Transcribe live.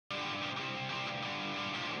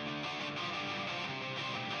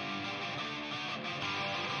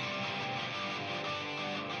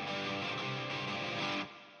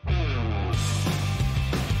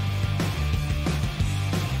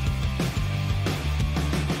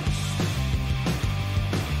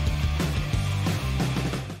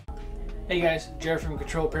Hey guys, Jared from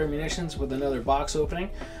Cutaway Munitions with another box opening.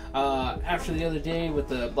 After the other day with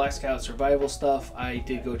the Black Scout survival stuff, I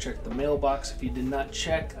did go check the mailbox. If you did not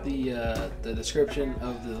check the description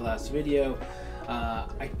of the last video,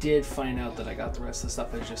 I did find out that I got the rest of the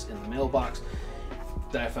stuff that's just in the mailbox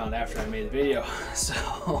that I found after I made the video.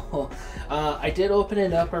 So I did open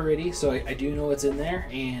it up already, so I do know what's in there,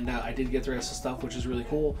 and I did get the rest of the stuff, which is really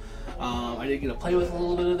cool. I did get to play with a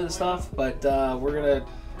little bit of this stuff, but we're gonna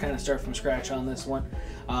kind of start from scratch on this one.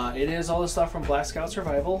 It is all the stuff from Black Scout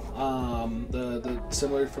Survival, the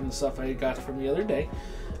similar from the stuff I got from the other day.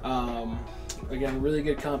 Again, really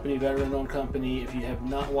good company, veteran-owned company. If you have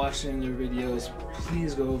not watched any of their videos,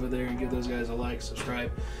 please go over there and give those guys a like,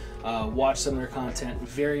 subscribe, watch some of their content.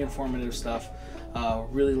 Very informative stuff.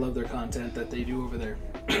 Really love their content that they do over there.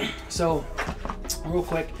 So, real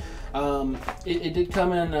quick, it did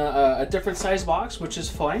come in a different size box, which is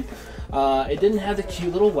fine. It didn't have the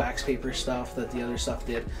cute little wax paper stuff that the other stuff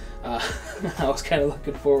did. I was kind of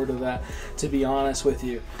looking forward to that, to be honest with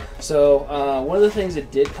you. So one of the things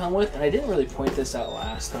it did come with, and I didn't really point this out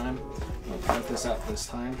last time, I'll point this out this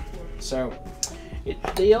time. So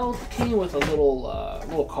they all came with a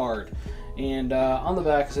little card. And on the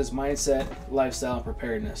back it says mindset, lifestyle, and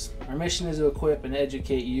preparedness. Our mission is to equip and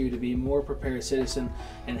educate you to be a more prepared citizen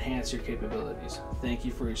and enhance your capabilities. Thank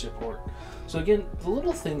you for your support. So again, the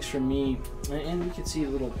little things for me, and you can see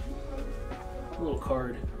the little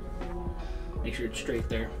card. Make sure it's straight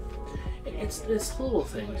there. It's little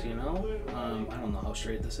things, you know. I don't know how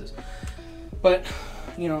straight this is, but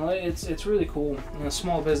you know, it's really cool. You know,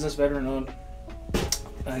 small business, veteran owned.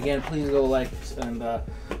 Again, please go like and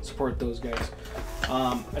support those guys.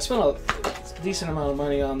 I spent a decent amount of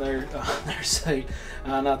money on their site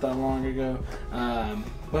not that long ago,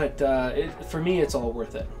 but for me it's all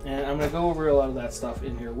worth it, and I'm going to go over a lot of that stuff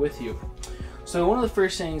in here with you. So one of the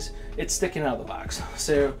first things, it's sticking out of the box.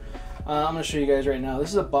 So I'm going to show you guys right now. This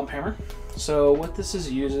is a bump hammer. So what this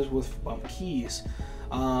is used is with bump keys.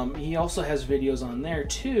 He also has videos on there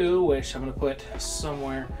too, which I'm going to put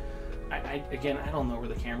somewhere. Again, I don't know where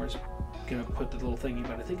the camera's gonna put the little thingy,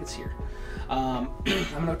 but I think it's here. I'm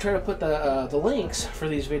gonna try to put the links for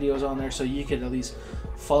these videos on there so you can at least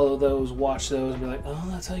follow those, watch those, and be like, oh,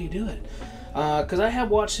 that's how you do it. Because I have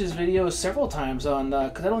watched his videos several times on,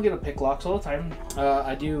 because I don't get to pick locks all the time.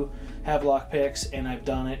 I do have lock picks, and I've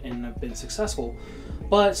done it, and I've been successful.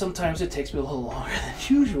 But sometimes it takes me a little longer than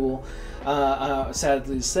usual,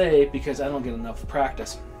 sadly to say, because I don't get enough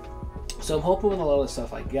practice. So I'm hoping with a lot of the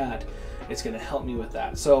stuff I got, it's going to help me with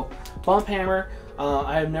that. So bump hammer,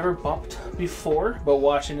 I have never bumped before, but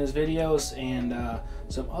watching his videos and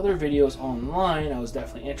some other videos online, I was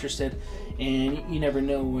definitely interested, and you never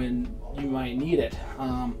know when you might need it.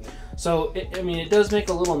 So I mean, it does make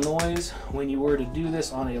a little noise when you were to do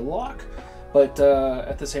this on a lock, but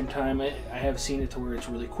at the same time, I have seen it to where it's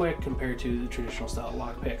really quick compared to the traditional style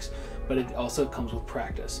lock picks, but it also comes with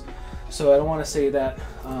practice. So I don't want to say that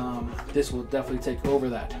this will definitely take over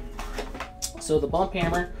that. So the bump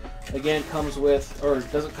hammer, again, comes with, or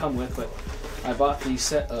doesn't come with, but I bought the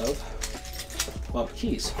set of bump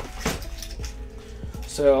keys.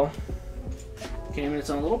 So came in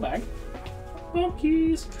its own little bag, bump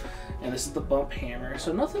keys, and this is the bump hammer.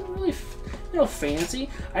 So nothing really, you know, fancy.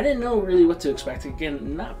 I didn't know really what to expect.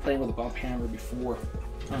 Again, not playing with a bump hammer before,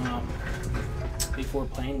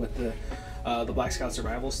 playing with the Black Scout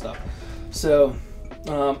Survival stuff. So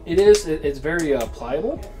it's very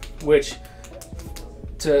pliable, which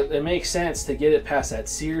it makes sense to get it past that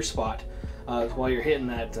sear spot while you're hitting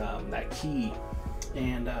that key,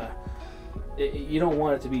 and you don't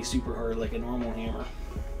want it to be super hard like a normal hammer.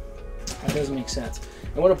 That doesn't make sense.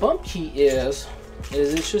 And what a bump key is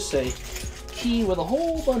it's just a key with a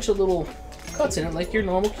whole bunch of little cuts in it, like your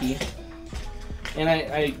normal key. And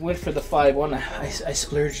I went for the 5-1. I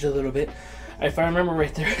splurged a little bit. If I remember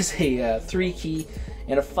right, there is a 3 key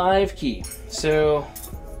and a 5 key. So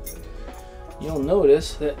you'll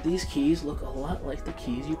notice that these keys look a lot like the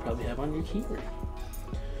keys you probably have on your key ring.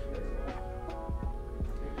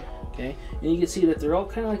 Okay, and you can see that they're all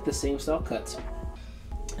kind of like the same style cuts.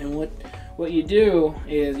 And what you do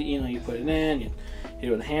is, you know, you put it in, you hit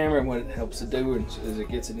it with a hammer, and what it helps to do is it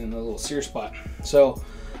gets it in a little sear spot. So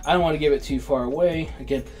I don't want to give it too far away.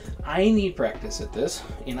 Again, I need practice at this,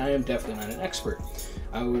 and I am definitely not an expert.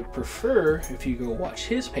 I would prefer if you go watch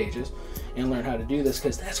his pages and learn how to do this,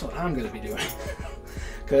 because that's what I'm going to be doing.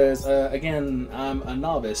 Because again, I'm a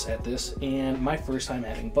novice at this, and my first time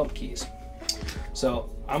having bump keys. So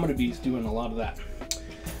I'm going to be doing a lot of that.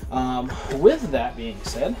 With that being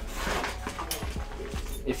said,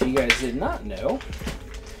 if you guys did not know,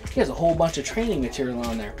 he has a whole bunch of training material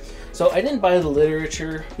on there. So I didn't buy the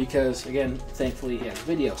literature because, again, thankfully he has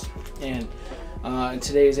videos. And in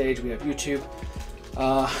today's age, we have YouTube.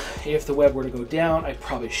 If the web were to go down, I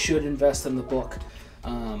probably should invest in the book,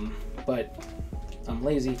 but I'm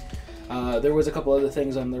lazy. There was a couple other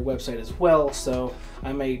things on their website as well, so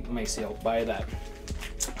I might say I'll buy that.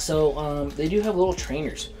 So they do have little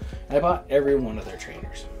trainers. I bought every one of their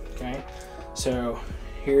trainers. Okay, so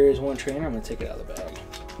here's one trainer. I'm gonna take it out of the bag.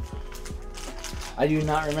 I do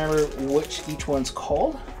not remember which each one's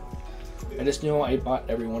called. I just know I bought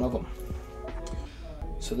every one of them.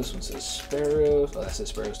 So this one says Sparrows. Oh, that says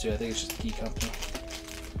Sparrows too. I think it's just a key company.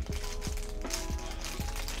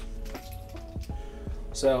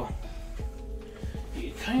 So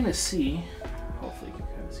you can kind of see, hopefully you can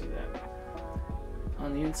kind of see that.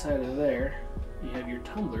 On the inside of there, you have your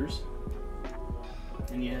tumblers,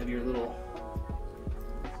 and you have your little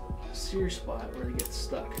sear spot where they get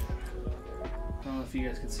stuck. I don't know if you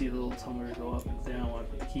guys can see the little tumbler go up and down while I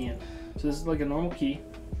put the key in. So this is like a normal key.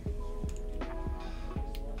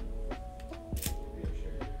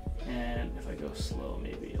 And if I go slow,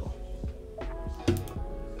 maybe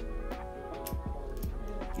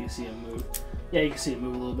you see it move. Yeah, you can see it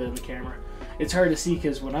move a little bit in the camera. It's hard to see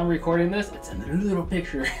because when I'm recording this, it's in a little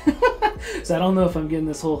picture. So I don't know if I'm getting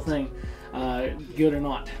this whole thing good or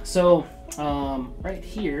not. So right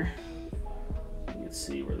here, you can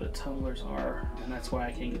see where the tumblers are, and that's why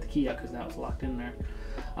I can't get the key out because now it's locked in there.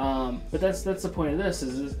 But that's the point of this,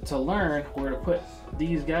 is to learn where to put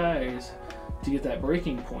these guys to get that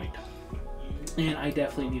breaking point. And I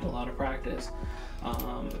definitely need a lot of practice.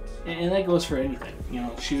 And that goes for anything, you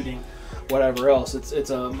know, shooting, whatever else.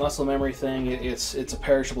 It's a muscle memory thing. It's a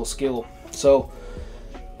perishable skill. So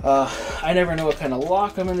I never know what kind of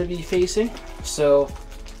lock I'm going to be facing. So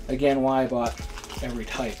again, why I bought every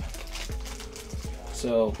type.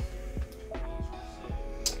 So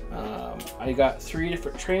I got 3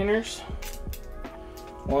 different trainers.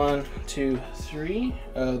 1, 2, 3.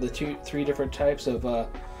 The 3 different types of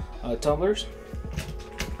tumblers.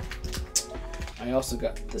 I also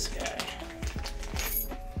got this guy.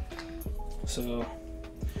 So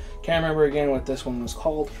can't remember again what this one was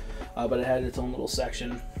called, but it had its own little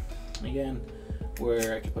section again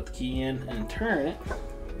where I could put the key in and turn it.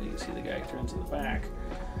 You can see the guy turns to the back.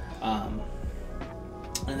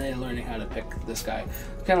 And then learning how to pick this guy.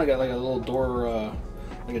 Kind of got like a little door,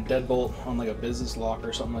 like a deadbolt on like a business lock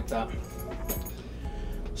or something like that.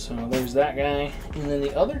 So there's that guy. And then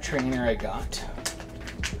the other trainer I got,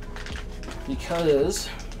 because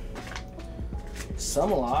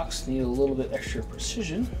some locks need a little bit extra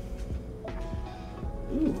precision.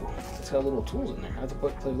 Ooh, it's got little tools in there. I have to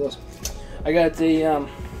play with those. I got the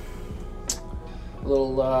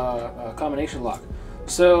little combination lock.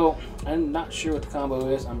 So I'm not sure what the combo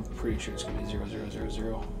is. I'm pretty sure it's gonna be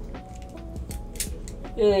 0000.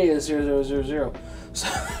 Yeah, it's 0000. So,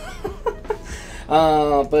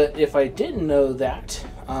 but if I didn't know that,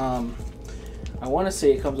 I want to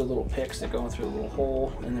say it comes with little picks that go through a little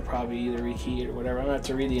hole, and they're probably either rekeyed or whatever. I'm gonna have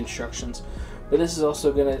to read the instructions. But this is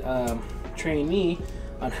also gonna train me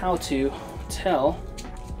on how to tell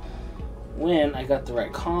when I got the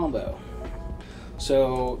right combo.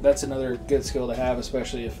 So that's another good skill to have,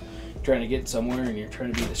 especially if you're trying to get somewhere and you're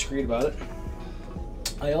trying to be discreet about it.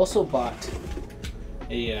 I also bought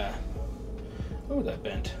a, oh, that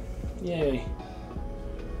bent. Yay.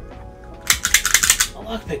 A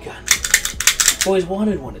lockpick gun. I've always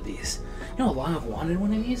wanted one of these. You know how long I've wanted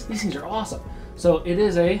one of these? These things are awesome. So it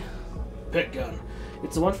is a pick gun.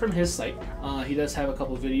 It's the one from his site. He does have a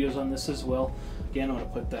couple videos on this as well. Again, I'm going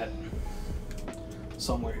to put that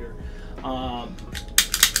somewhere here.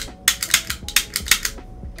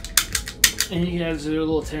 And he has a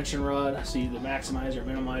little tension rod, so you either maximize or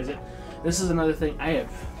minimize it. This is another thing I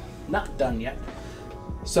have not done yet.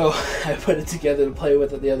 So I put it together to play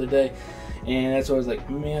with it the other day, and that's why I was like,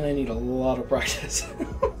 man, I need a lot of practice.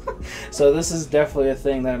 So this is definitely a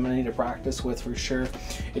thing that I'm gonna need to practice with for sure.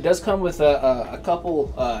 It does come with a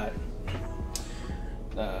couple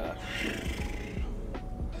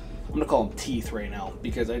I'm gonna call them teeth right now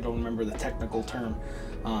because I don't remember the technical term.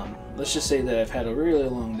 Let's just say that I've had a really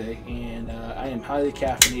long day and I am highly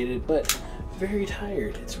caffeinated but very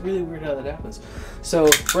tired. It's really weird how that happens. So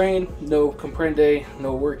brain, no comprende,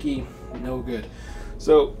 no worky, no good.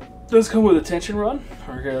 So it does come with a tension rod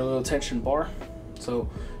or a little tension bar. So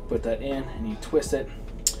put that in and you twist it,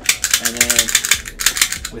 and then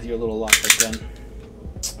with your little lockpick gun,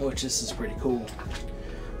 which this is pretty cool.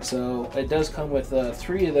 So it does come with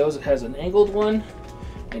 3 of those. It has an angled one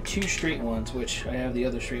and 2 straight ones, which I have the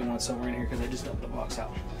other straight one somewhere in here because I just dumped the box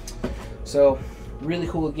out. So really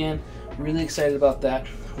cool again. Really excited about that.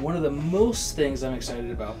 One of the most things I'm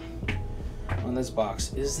excited about on this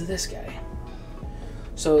box is this guy.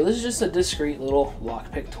 So this is just a discreet little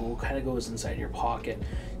lockpick tool, kind of goes inside your pocket.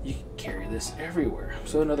 You can carry this everywhere.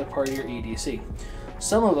 So another part of your EDC.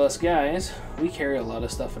 Some of us guys, we carry a lot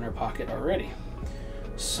of stuff in our pocket already.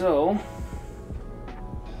 So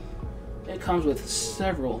it comes with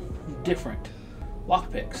several different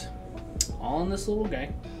lockpicks, all in this little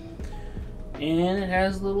guy. And it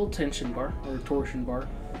has a little tension bar or torsion bar.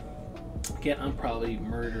 Again, I'm probably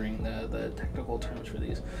murdering the technical terms for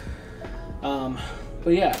these.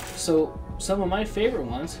 But yeah, so some of my favorite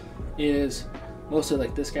ones is mostly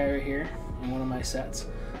like this guy right here in one of my sets,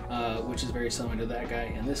 which is very similar to that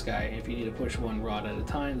guy and this guy. If you need to push one rod at a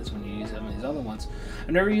time, that's when you use some of these other ones.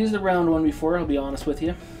 I've never used the round one before, I'll be honest with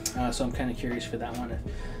you, so I'm kind of curious for that one,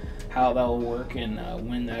 how that will work and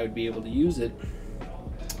when I would be able to use it.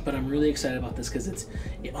 But I'm really excited about this because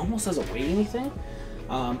it almost doesn't weigh anything.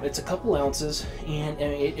 It's a couple ounces, and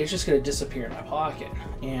it's just going to disappear in my pocket,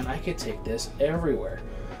 and I could take this everywhere.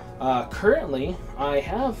 Currently, I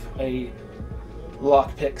have a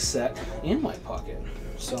lockpick set in my pocket,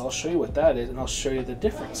 so I'll show you what that is, and I'll show you the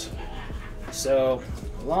difference. So,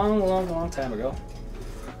 long time ago,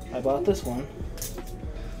 I bought this one,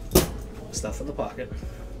 stuff in the pocket,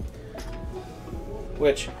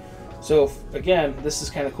 which, so again, this is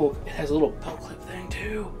kind of cool. It has a little belt clip thing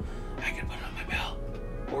too. I can put it on my belt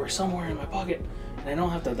or somewhere in my pocket, and I don't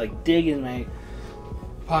have to like dig in my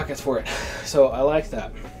pockets for it. So I like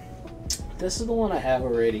that. This is the one I have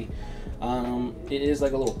already. It is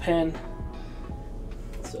like a little pen.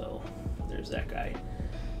 So there's that guy,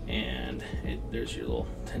 and there's your little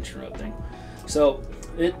tension rod thing. So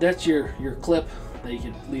that's your clip that you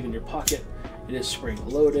can leave in your pocket. It is spring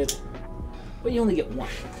loaded, but you only get one.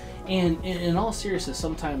 And in all seriousness,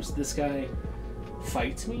 sometimes this guy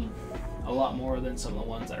fights me a lot more than some of the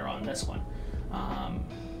ones that are on this one.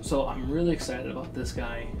 So I'm really excited about this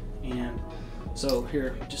guy. And so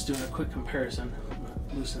here, just doing a quick comparison.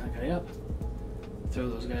 Loosen that guy up, throw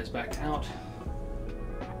those guys back out.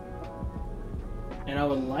 And I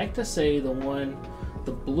would like to say the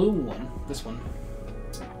blue one, this one,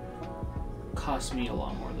 cost me a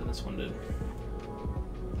lot more than this one did.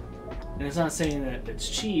 And it's not saying that it's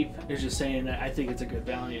cheap, it's just saying that I think it's a good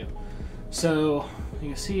value. So you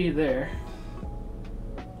can see there,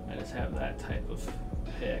 I just have that type of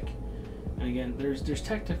pick. And again, there's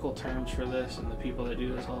technical terms for this, and the people that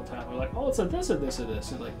do this all the time are like, oh, it's a this or this or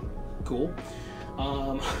this. And like, cool.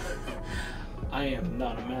 I am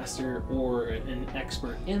not a master or an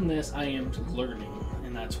expert in this. I am learning,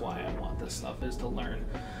 and that's why I want this stuff, is to learn.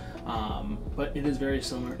 But it is very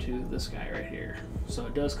similar to this guy right here. So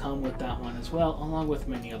it does come with that one as well, along with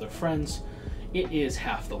many other friends. It is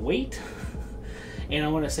half the weight, and I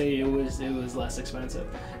want to say it was less expensive.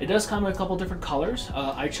 It does come in a couple different colors.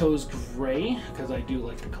 I chose gray because I do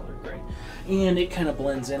like the color gray, and it kind of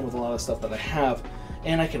blends in with a lot of stuff that I have,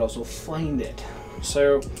 and I could also find it.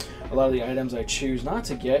 So a lot of the items I choose not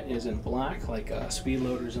to get is in black, like speed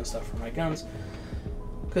loaders and stuff for my guns,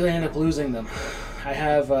 because I end up losing them. I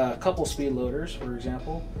have a couple speed loaders, for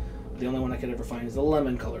example. The only one I could ever find is the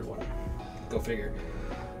lemon colored one. Go figure.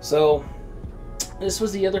 So this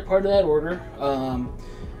was the other part of that order.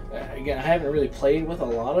 Again, I haven't really played with a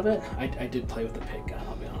lot of it. I did play with the pig gun,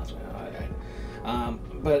 I'll be honest with you.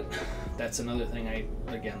 But that's another thing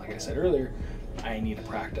again, like I said earlier, I need to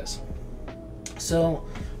practice. So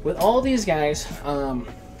with all these guys, I'm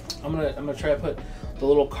gonna try to put the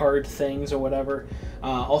little card things or whatever.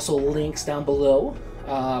 Also links down below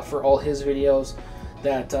for all his videos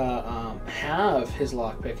that have his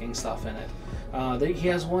lockpicking stuff in it. He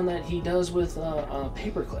has one that he does with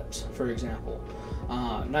paper clips, for example.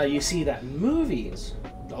 Now you see that in movies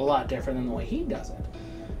a lot different than the way he does it,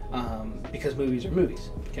 because movies are movies.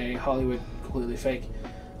 Okay, Hollywood, completely fake.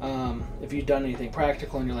 If you've done anything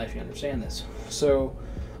practical in your life, you understand this. So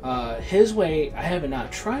his way, I have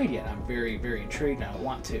not tried yet. I'm very, very intrigued, and I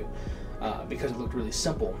want to, because it looked really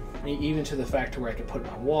simple, even to the fact where I could put it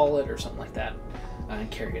in my wallet or something like that and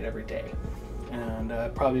carry it every day, and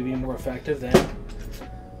probably be more effective than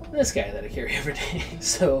this guy that I carry every day.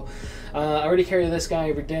 So I already carry this guy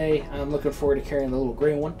every day. I'm looking forward to carrying the little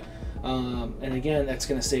gray one. And again, that's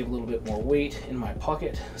going to save a little bit more weight in my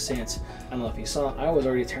pocket, since, I don't know if you saw, I was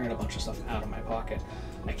already tearing a bunch of stuff out of my pocket.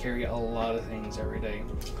 I carry a lot of things every day.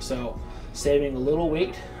 So saving a little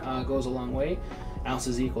weight goes a long way.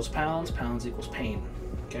 Ounces equals pounds, pounds equals pain.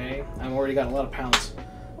 Okay, I've already got a lot of pounds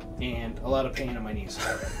and a lot of pain on my knees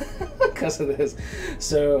because of this.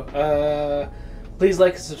 So please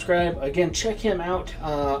like and subscribe. Again, check him out.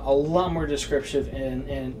 A lot more descriptive and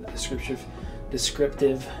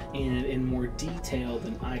in more detail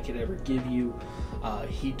than I could ever give you.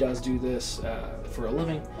 He does do this for a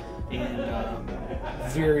living, and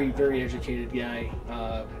very, very educated guy.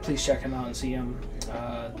 Please check him out and see him.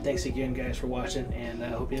 Thanks again, guys, for watching, and I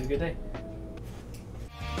hope you have a good day.